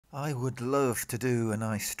I would love to do a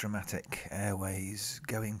nice dramatic Airways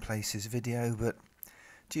going places video, but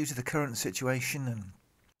due to the current situation, and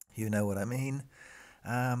you know what I mean,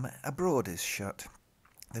 abroad is shut.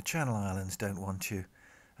 The Channel Islands don't want you,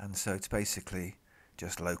 and so it's basically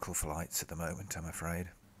just local flights at the moment, I'm afraid.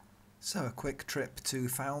 So a quick trip to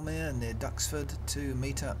Fowlmere near Duxford to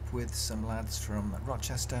meet up with some lads from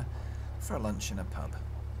Rochester for a lunch in a pub.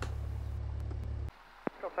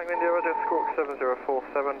 Tango India, Roger, Squawk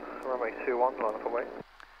 7047, runway 21, line up away.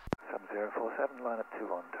 7047, line up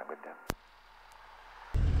 21, Tango India.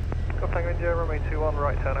 Tango India, runway 21,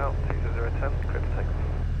 right turn out, 20010, clear for takeoff.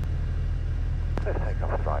 Let's take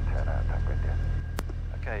off, right turn out, Tango India.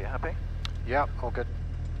 Okay, you happy? Yeah, all good.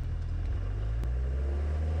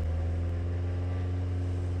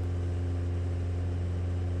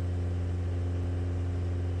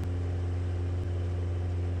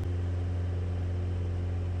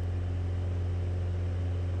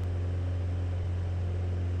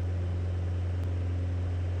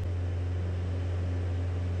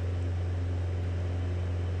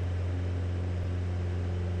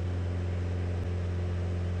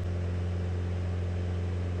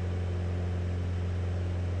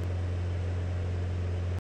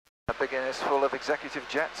 Begin is full of executive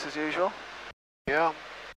jets as usual. Yeah.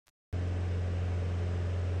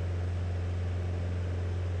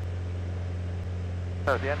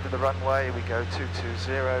 So at the end of the runway we go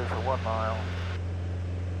 220 for 1 mile.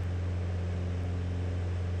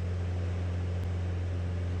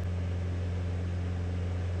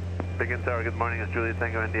 Begin tower, good morning, it's Juliet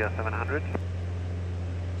Tango India 700.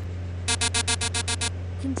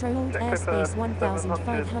 Controlled airspace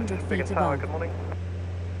 1,500 feet above. Good morning.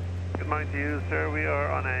 Good morning to you, sir. We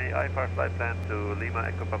are on a IFR flight plan to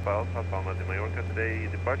Lima Echo Papa Alpha, Palma de Mallorca. Today,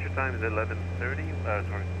 departure time is 11:30,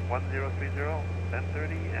 sorry, 1030,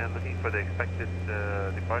 10:30, and looking for the expected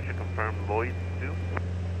departure confirmed Lloyd 2.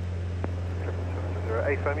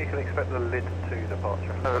 AFM, you can expect the lid 2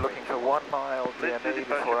 departure. So we're looking for 1 mile DME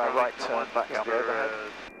before our right turn back to the overhead.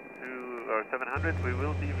 700, we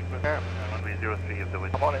will be requesting runway 03 of the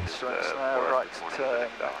wind. I'm on instruments now, right turn.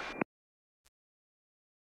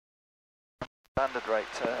 Standard rate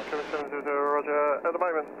turn. 700, Roger. At the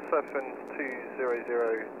moment, surfing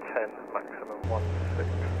 20010, maximum 16.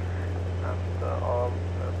 And I'll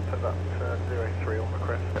put that 03 on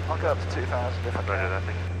request. I'll go up to 2,000 if I can. Roger that,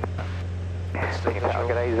 thank you.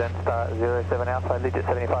 Target then start 07 Alpha, Legit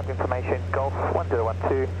 75 information, Golf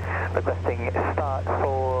 1012, requesting start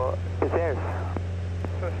for Bizarres.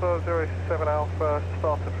 So 07 Alpha,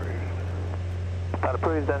 start approved. Start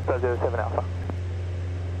approved, then start 07 Alpha.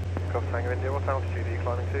 Golf Tango India, what altitude are you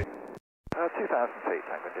climbing to? 2,000 feet,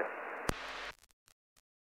 Tango India.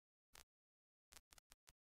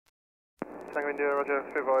 Tango India, Roger,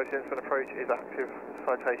 advise the instant approach is active,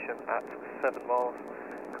 citation at 7 miles.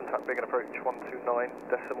 Contact big and approach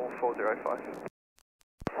 129.405.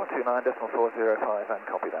 129.405 and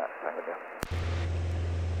copy that, Tango India.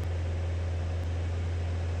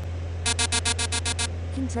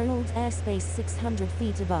 Controlled airspace 600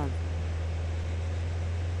 feet above.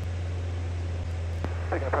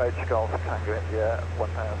 Big and approach, Golf Tango India,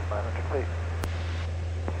 1,900 feet.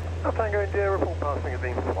 Tango India, report passing a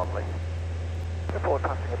beam for Swanley. Report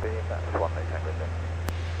passing a beam, that's Swanley, Tango India.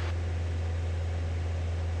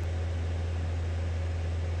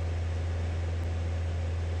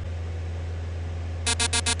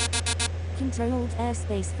 Controlled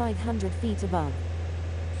airspace 500 feet above.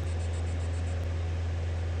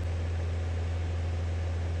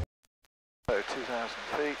 So 2,000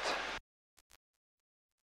 feet.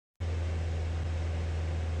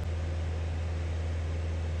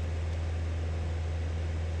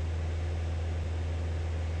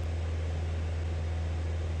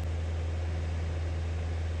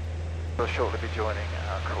 We'll shortly be joining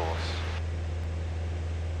our course.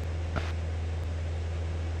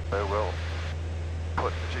 So we'll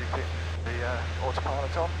put the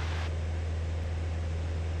autopilot on.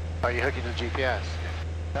 Are you hooking the GPS?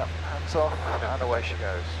 Yep, hands off, and away she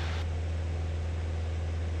goes.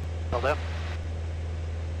 Well done.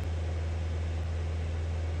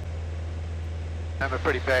 I'm a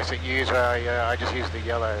pretty basic user. I just use the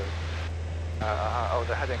yellow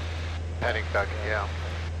The heading. heading bug, yeah.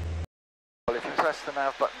 Well, if you press the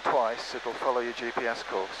nav button twice, it'll follow your GPS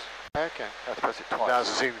course. Okay. You have to press it twice. I was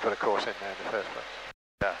assuming to put a course in there in the first place.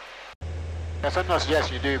 Yeah. Yes, I'm not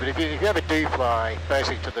suggesting you do, but if you ever do fly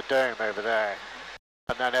basic to the dome over there,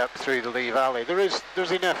 and then up through the Lee Valley,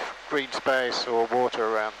 there's enough green space or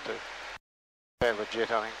water around to be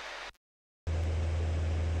legit, I think.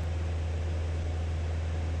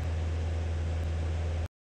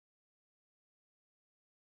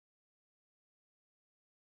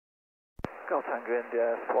 Golf Tango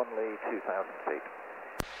India, Swanley, 2,000 feet.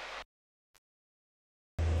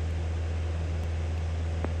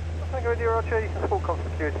 Tango India, Roger, you can full com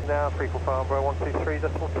security now, frequent Fowlmere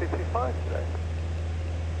 123.225 today.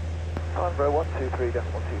 Fowlmere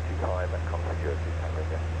 123.225 and com security, Tango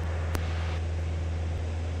India.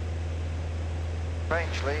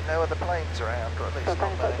 Strangely, no other planes around, or at least not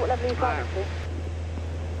many. What level are you flying to?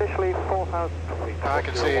 Officially 4,000 feet. I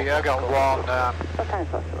can see I've got one out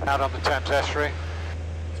on the Thames estuary.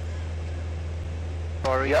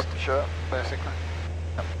 Or east, Sure. basically.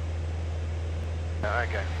 Yeah,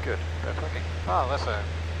 okay, good. Perfect. Oh, that's a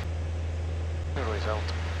good result.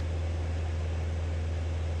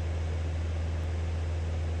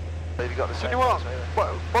 So you've got the Do same. you know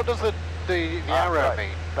what does the arrow right.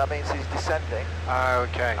 mean? That means he's descending, Oh,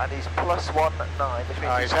 okay. and he's +19, which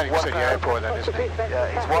means He's heading to City Airport then, isn't he? Yeah,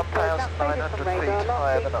 he's 1,900 feet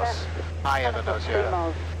higher than us. Higher than us,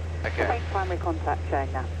 yeah. Okay. Make primary contact showing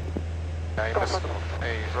now. Okay,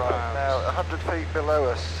 Right, now 100 feet below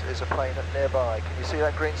us is a plane nearby. Can you see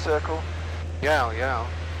that green circle? Yeah.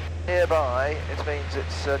 Nearby, it means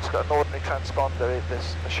it's just got an ordinary transponder.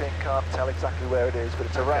 This machine can't tell exactly where it is, but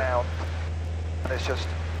it's around, and it's just,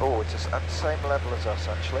 it's just at the same level as us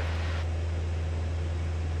actually.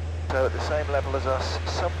 So at the same level as us,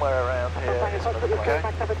 somewhere around here is another plane. Okay.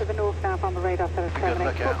 Cover to the north now from the radar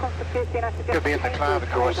 778. Could be in the cloud, of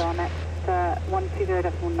course.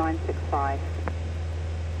 120.965.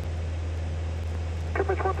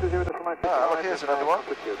 Cambridge 120.965. Look, here's another one.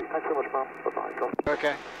 Thanks so much, ma'am. Bye-bye.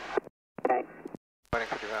 Okay. Okay. Waiting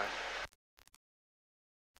for device.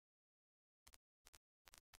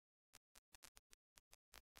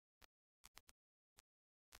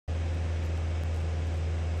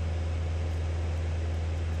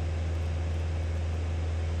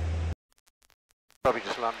 Probably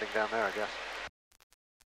just landing down there, I guess.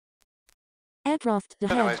 Aircraft know,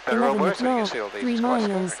 ahead, it's better or 11 worse when you can o'clock, see all these. 3 It's quite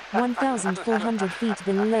miles, scary. 1,400 feet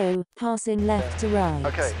below, passing left to right.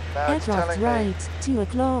 Okay, now it's Aircraft telling me right, 2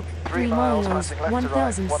 o'clock, 3 miles, miles, passing left to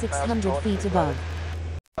right, 1,600 feet above.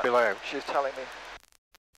 Below. She's telling me.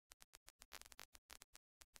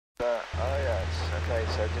 Oh yeah, okay,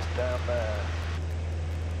 so just down there.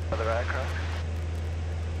 Other aircraft.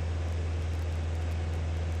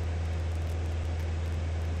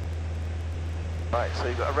 Right, so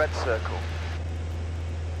you've got a red circle.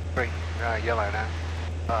 Green, yellow now.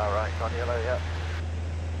 Ah, right, gone yellow, yeah.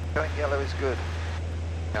 Going yellow is good.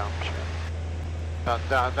 Yeah, I'm sure.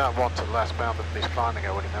 That one to the last bound of this climbing,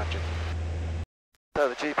 I would imagine. So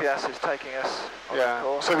the GPS is taking us on that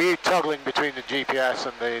course. So were you toggling between the GPS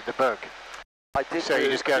and the bug? I did. So you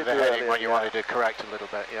just go to the heading when you yeah. wanted to correct a little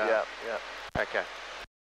bit, yeah? Yeah. Okay.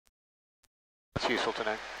 That's useful to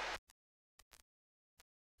know.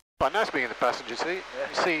 Quite nice being in the passenger seat.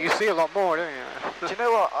 Yeah. You see a lot more, don't you? Do you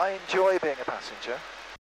know what? I enjoy being a passenger.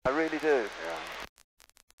 I really do. Yeah.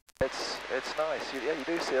 It's nice. You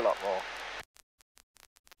do see a lot more.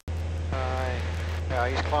 Yeah,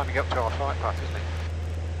 he's climbing up to our flight path, isn't he?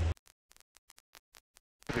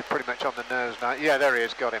 He'll be pretty much on the nose now. Yeah, there he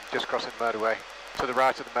is, got him, just crossing the motorway. To the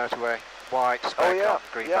right of the motorway, white speck on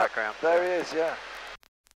green background. There he is, yeah.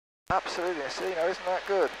 Absolutely, see, now isn't that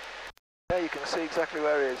good? Yeah, you can see exactly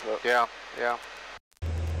where he is, look. Yeah.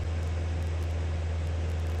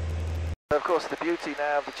 Of course, the beauty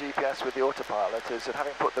now of the GPS with the autopilot is that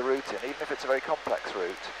having put the route in, even if it's a very complex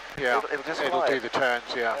route, it'll just fly do it. the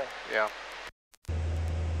turns, yeah.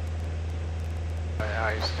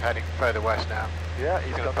 He's heading further west now. Yeah,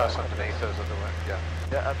 He's going to pass underneath us otherwise,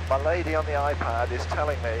 Yeah, and my lady on the iPad is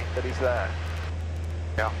telling me that he's there.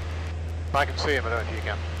 Yeah. I can see him, I don't know if you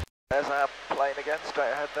can. There's our plane again,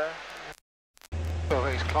 straight ahead there. Well,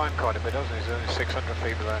 he's climbed quite a bit, hasn't he? He's only 600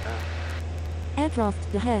 feet below now.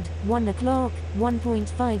 Aircraft ahead, 1 o'clock,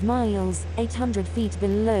 1.5 miles, 800 feet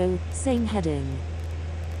below, same heading.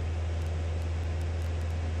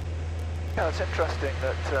 Yeah, it's interesting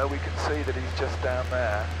that we can see that he's just down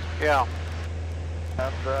there. Yeah.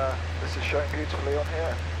 And this is showing beautifully on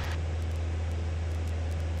here.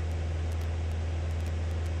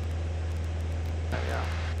 Yeah.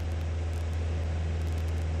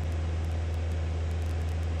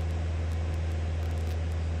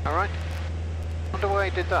 All right. Wonder why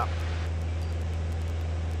he did that.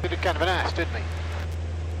 Did a kind of an ass, didn't he?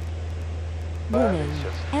 Warning,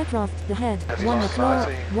 aircraft ahead, Has he 1 lost o'clock,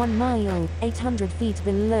 sight? 1 mile, 800 feet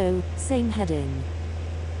below, same heading.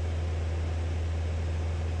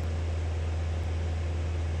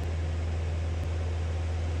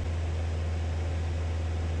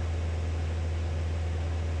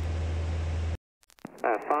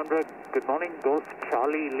 Fowlmere, good morning. Golf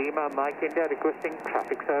Charlie Lima Mike India requesting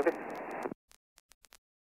traffic service.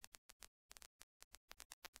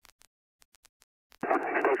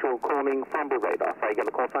 you're calling Fowlmere radar. So you get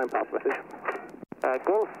the call sign pass message.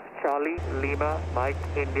 Golf Charlie Lima Mike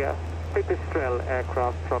India pipistrelle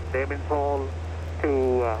aircraft from Damon's Hall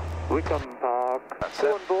to Wickham Park. That's Two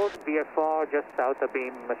it. on board, VFR just south of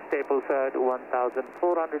beam, Stapleford,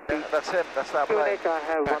 1,400 feet. Yeah, that's him, that's that plane. QNH, I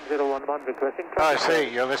have 1011 requesting Oh, I traffic.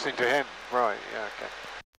 see, you're listening to him. Right, yeah, okay.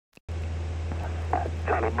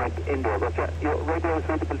 Charlie Mike India, Roger. Your radio is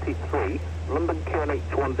visibility 3, London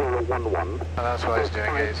QNH 1011. And that's what he's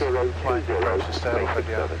doing, he's flying across the Stapleford,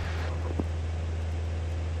 yeah.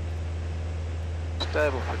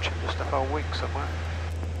 Stapleford should just have a wing somewhere.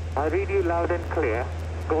 I read you loud and clear.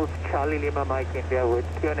 Golf Charlie Lima Mike India with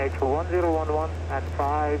QNH 1011 and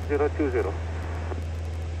 5020.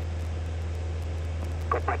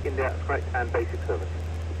 Got Mike India, that's correct, and basic service.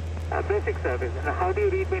 Basic service. How do you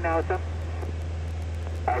read me now, sir?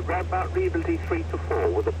 Round about readability 3 to 4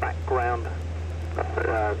 with a background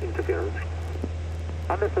interference.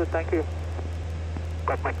 Understood, thank you.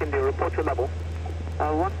 Got Mike India, report your level.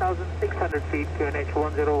 1,600 feet, QNH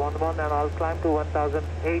 1011, and I'll climb to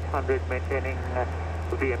 1,800, maintaining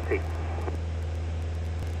VMC.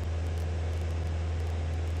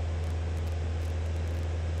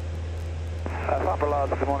 Fowlmere,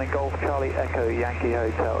 good morning, Golf Charlie Echo Yankee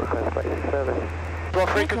Hotel, request basic service. What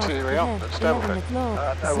frequency are we on at Aircraft left, 11 Stapleford?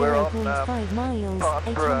 o'clock, no, we're on, 0.5 miles, PAFRA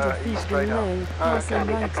 800 feet East radar. below, Oh, passing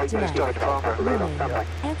okay. right to Just left. George Fowlmere. Runway.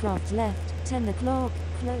 Aircraft left, 10 o'clock,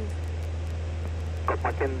 close. Got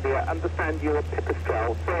Mike India, understand you're a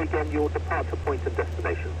pipistrelle. Say again your departure point and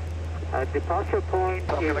destination. Departure point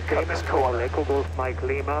I'm is gonna cut this Damon's Hall, corner. Echo Golf Mike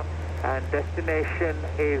Lima, and destination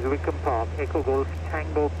is Wickham Park, Echo Golf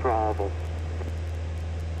Tango Bravo.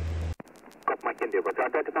 Got Mike India, but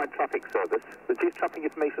identified traffic service. Reduce traffic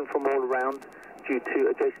information from all around due to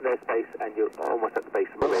adjacent airspace, and you're almost at the base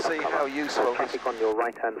of the We'll radar see cover. how useful Traffic on your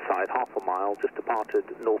right-hand side, half a mile, just departed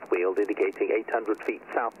north wheels, indicating 800 feet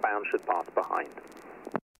southbound should pass behind.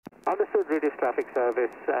 Understood, reduce traffic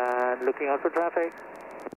service, and looking out for traffic.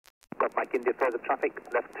 Got Mike India, further traffic,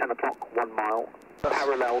 left 10 o'clock, 1 mile,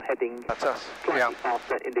 parallel heading That's us. slightly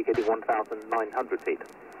faster, indicating 1,900 feet.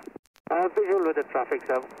 Visual with the traffic,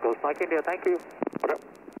 sir. Golf Mike India, thank you.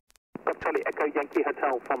 Got Charlie Echo Yankee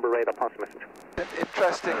Hotel, Fowlmere radar, pass message.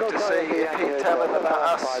 Interesting to see if he'd tell him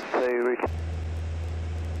about us.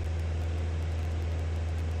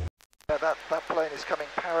 Yeah, that plane is coming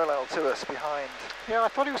parallel to us behind. Yeah, I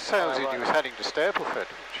thought he was saying he was heading to Stapleford.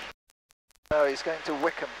 No, he's going to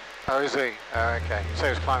Wickham. Oh, is he? Oh, okay. So he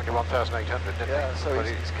was climbing to 1,800, didn't Yeah, he? so But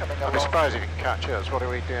he's coming I'd along. be surprised if he can catch us. What are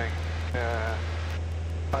we doing?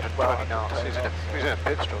 120 knots. 120 He's in a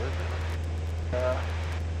pipistrelle, isn't he?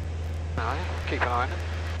 No, keep an eye on him.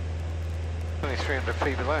 Only 300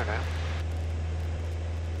 feet below now.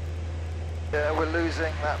 Yeah, we're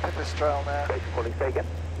losing that pipistrelle now. Basic calling, say again.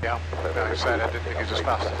 Yeah. No, he said I didn't think he was as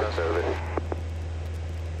fast as us.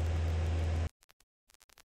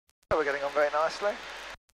 Oh, we're getting on very nicely.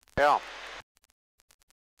 Yeah.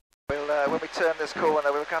 We'll, when we turn this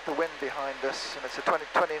corner, we'll have the wind behind us, and it's a 20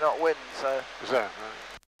 knot wind, so... Is that right?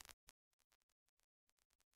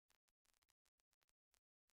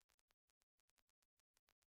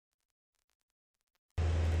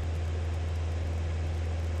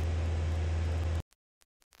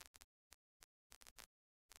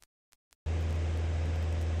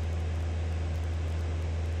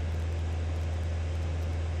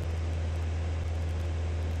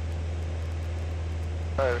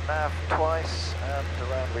 So nav twice, and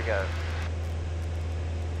around we go.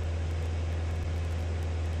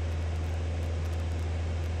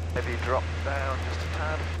 Maybe drop down just a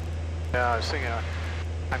tad. Yeah, I was thinking,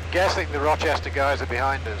 I'm guessing the Rochester guys are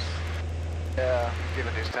behind us, Yeah,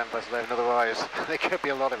 given it's 10 plus 11, otherwise there could be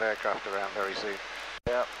a lot of aircraft around very soon.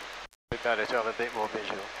 yeah. We better to have a bit more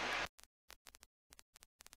visual.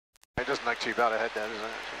 It doesn't look too bad ahead there, does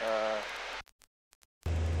it?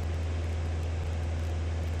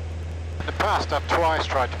 In the past, I've twice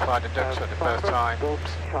tried to fly to Duxford the first time.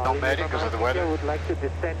 Not made it because of the weather. Would like to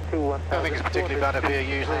descend to I don't think it's particularly bad up here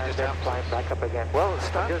usually, it just then happens. climb back up again. Well,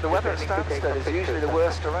 the weather at Stansted is usually the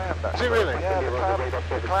worst around. Is it really? Yeah,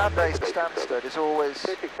 the cloud-based Stansted is always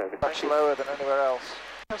much lower than anywhere else.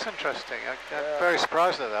 That's interesting. I'm very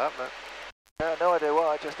surprised at that, but Yeah, no idea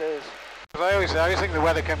why, it just is. because I always think the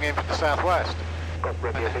weather coming in from the southwest. Got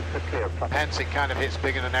radio links are clear. Traffic. Hence, it kind of hits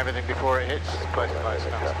bigger than everything before it hits places like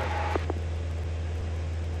Stansted.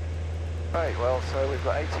 Right, well, so we've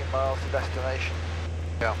got 18 miles to destination.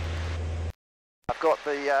 Yeah. I've got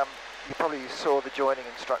the, you probably saw the joining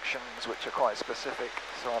instructions, which are quite specific,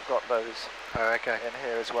 so I've got those Oh, okay. in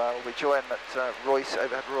here as well. We join at Royce,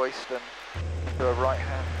 overhead Royston, to a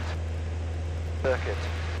right-hand circuit.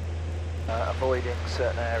 avoiding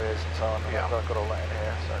certain areas and so on. Yeah. I've got all that in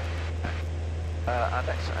here. So, and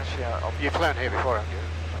next, actually, You've flown here before, haven't you?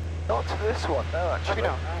 not to this one. No, actually. Have you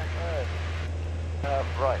not? No.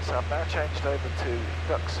 Right. So I've now changed over to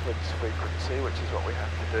Duxford's frequency, which is what we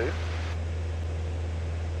have to do.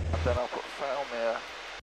 And then I'll put Fowlmere.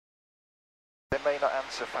 They may not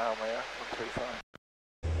answer Fowlmere. 135.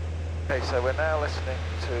 Okay, so we're now listening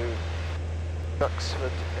to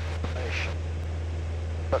Duxford information.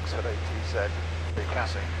 Duxford ATZ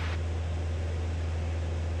frequency.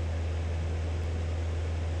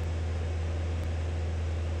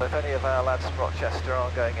 So if any of our lads from Rochester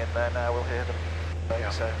aren't going in there now, we'll hear them. Yeah.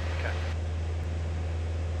 So, Okay.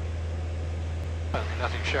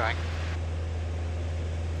 Nothing showing.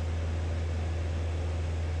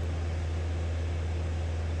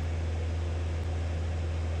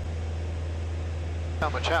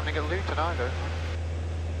 Not much happening at Luton either.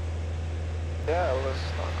 yeah, well, there's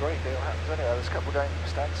not a great deal happens anyway. There's a couple going from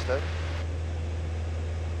Stansted.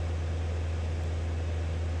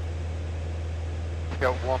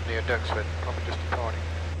 Got one near Duxford, probably just departing.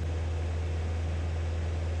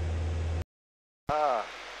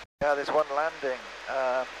 Yeah, there's one landing.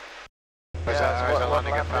 Is that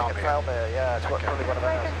landing at Fowlmere? Yeah, it's Okay. probably one of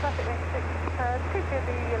ours.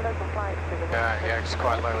 Yeah, it's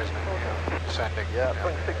quite low, isn't it? Yeah. Descending. Yeah.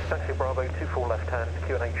 26 Taxi Bravo, 24 left hand,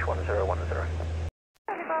 QNH 1010.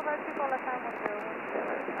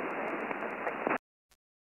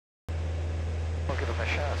 I'll give them a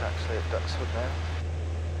shout actually at Duxford now.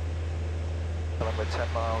 Tell them we're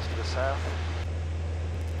 10 miles to the south.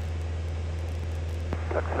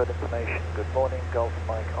 Duxford information, good morning, Golf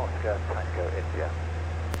Mike Oscar Tango India.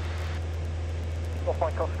 Golf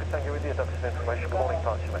Mike Oscar Tango India, Duxford information, good morning,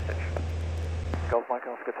 pass your message. Golf Mike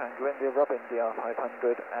Oscar Tango India, Robin DR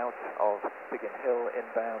 500 out of Biggin Hill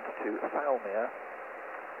inbound to Fowlmere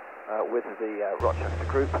with the Rochester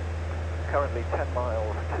group. Currently 10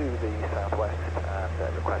 miles to the southwest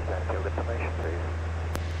and request airfield information please.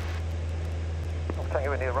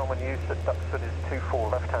 Tango India, Roman use at Duxford is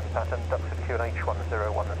 24 left-hand pattern, Duxford QNH 1010,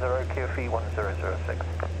 QFE 1006.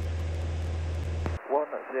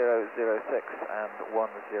 1006 and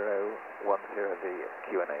 1010 the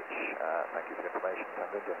QNH. Thank you for the information,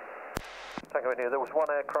 Tango India. Tango India, there was one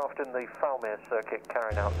aircraft in the Fowlmere circuit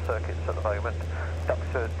carrying out circuits at the moment.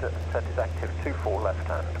 Duxford set is active 24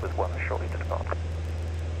 left-hand with one shortly to depart.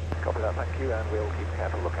 Copy that, thank you, and we'll keep a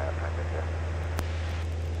careful lookout, Tango India.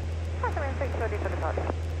 Ready for departure.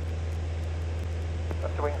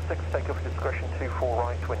 That's wing 6, take off discretion 24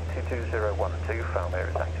 right, wind 22012, Fowlmere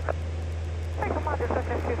is active. Take command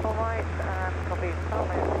discretion 24 right, copy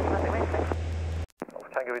Fowlmere, landing maintain.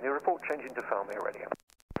 Tango India, report changing to Fowlmere radio.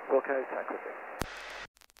 Okay, Tango India.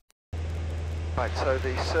 Right, so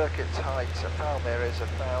the circuit's height at Fowlmere is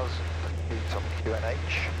 1,000 feet on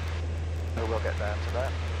QNH, so we'll get down to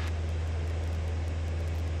that.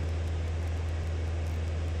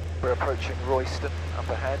 We're approaching Royston up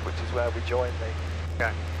ahead, which is where we join the...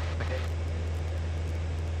 Okay.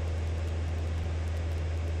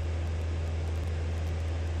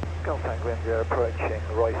 Golf Tango India approaching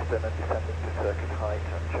Royston and descending to circuit height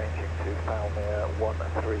and changing to Fowlmere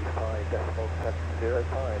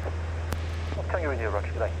 135.705. Tango India,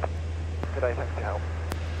 roger, good day. Good day, thanks for your help.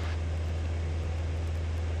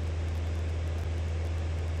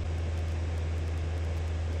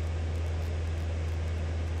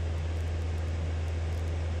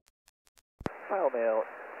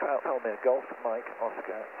 Fowlmere Golf Mike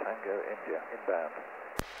Oscar Tango India inbound.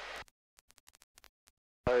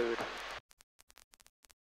 Load.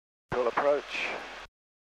 Full approach.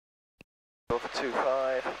 Golf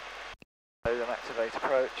 25. Load and activate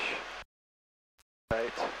approach.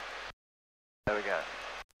 Right. There we go.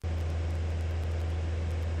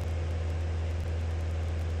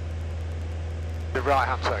 The right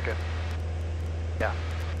hand circuit. Yeah.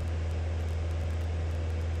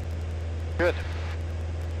 Good.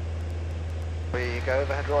 We go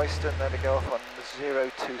overhead Royston, then we go off on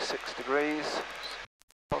 026 degrees.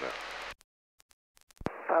 Hold it.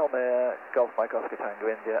 Fowlmere, Golf Mike Oscar Tango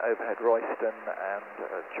India, overhead Royston and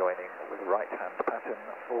joining with right hand pattern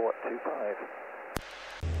 425.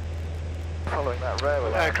 Following that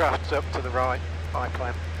railway line. Aircraft's up to the right,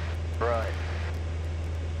 biplane. Right.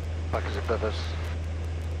 Like it's above us.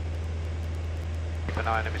 Keep an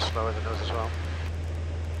eye on him, he's slower than us as well.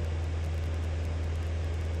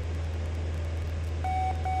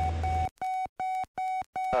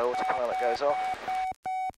 Autopilot goes off.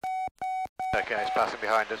 Okay, it's passing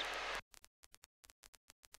behind us.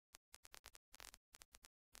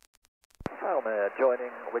 Fowlmere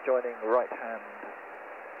we're joining right hand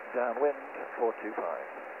downwind 425.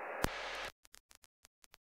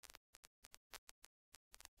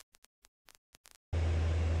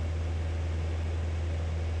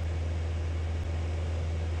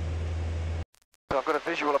 So I've got a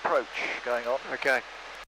visual approach going on, Okay.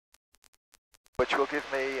 which will give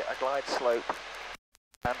me a glide slope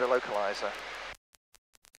and a localizer.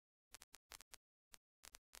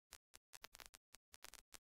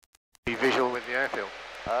 Be visual with the airfield.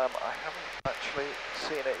 I haven't actually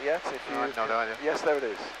seen it yet. If you No, no idea. Yes, there it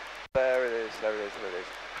is. There it is, there it is, there it is.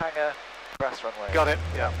 Hangar, grass runway. Got it,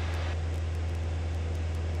 yeah.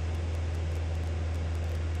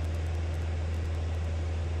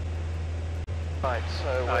 Right,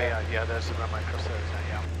 so Oh yeah, there's the runway across there, isn't it?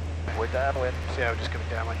 Yeah. we're downwind. So yeah, we're just coming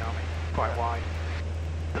downwind, aren't we? Quite wide.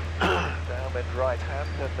 Downwind right hand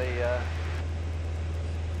in the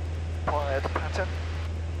required pattern.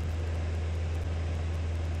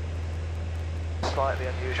 Slightly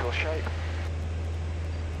unusual shape.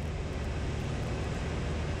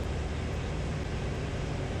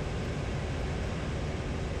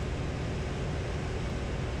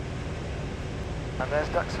 And there's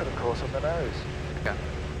Duxford, of course, on the nose. Okay.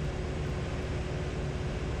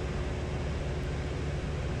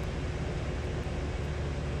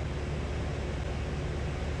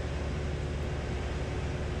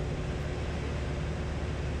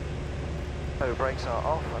 So brakes are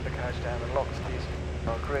off, undercarriage down and locked, these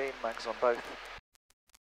are green, mags on both.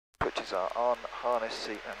 Switches are on, harness,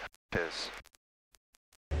 seat and hatches.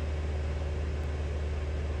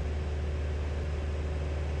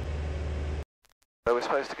 So we're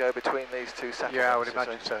supposed to go between these two settlements. Yeah, I would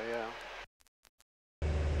imagine so, yeah.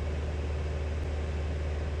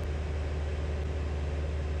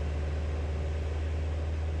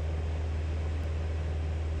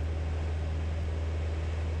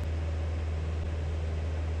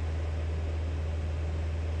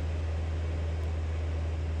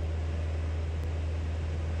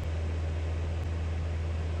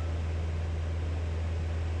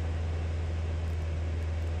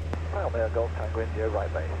 Fowlmere, Golf Tango India,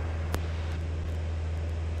 right base.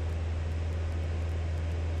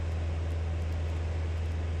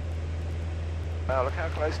 Wow, look how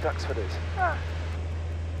close Duxford is. Ah.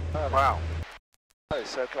 Oh, Wow. close,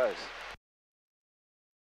 so close.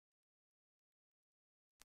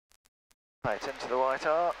 Right, into the white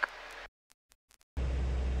arc.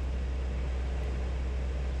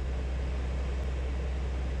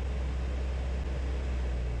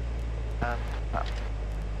 And up.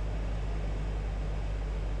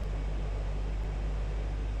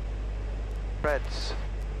 Reds,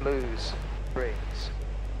 blues, greens.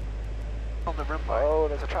 On the runway. Oh,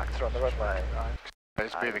 there's a tractor on the runway.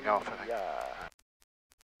 It's moving off, I think. Yeah.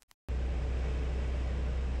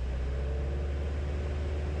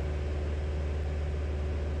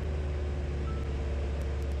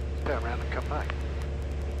 Turn around and come back.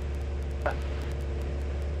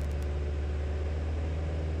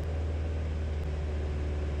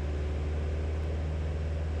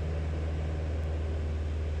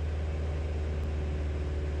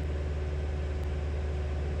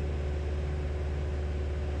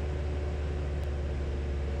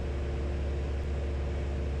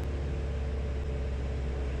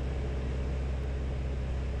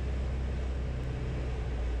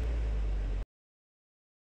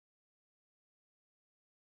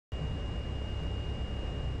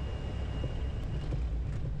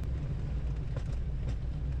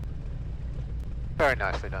 Very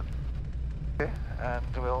nicely done. Okay, and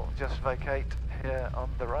we'll just vacate here on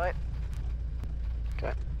the right.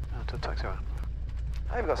 Okay, onto the taxiway.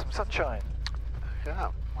 Hey, we've got some sunshine.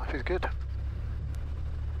 Yeah, life is good.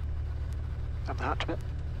 And the hatch bit.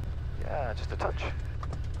 Yeah, just a touch.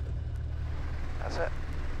 That's it.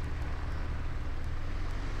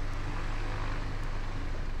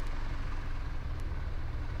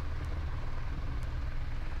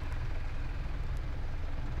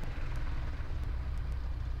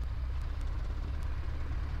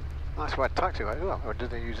 Nice wide taxiway as well, or did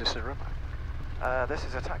they use this as a runway? This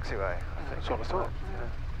is a taxiway. I think That's what I thought. Yeah.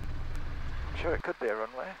 I'm sure it could be a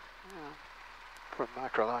runway. Yeah. For a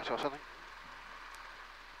microlight or something.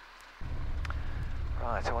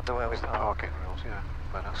 Right, I wonder where we With the park. parking rules, yeah.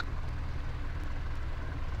 Might ask.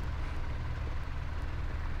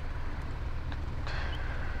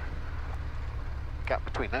 Gap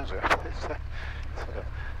between those airplanes. Looks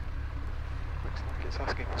like it's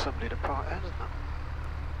asking for somebody to park there, doesn't it?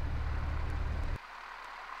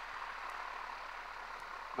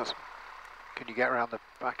 That's, can you get around the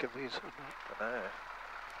back of these? I don't know.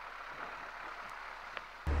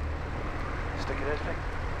 Stick it in, think?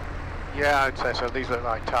 Yeah, I'd say so. These look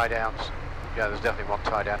like tie downs. Yeah, there's definitely one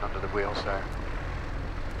tie down under the wheel, so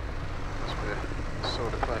that's the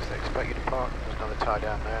sort of place they expect you to park. There's another tie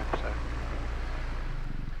down there, so.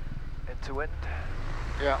 Into wind.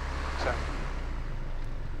 Yeah, so.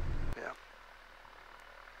 Yeah.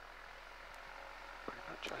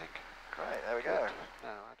 we go.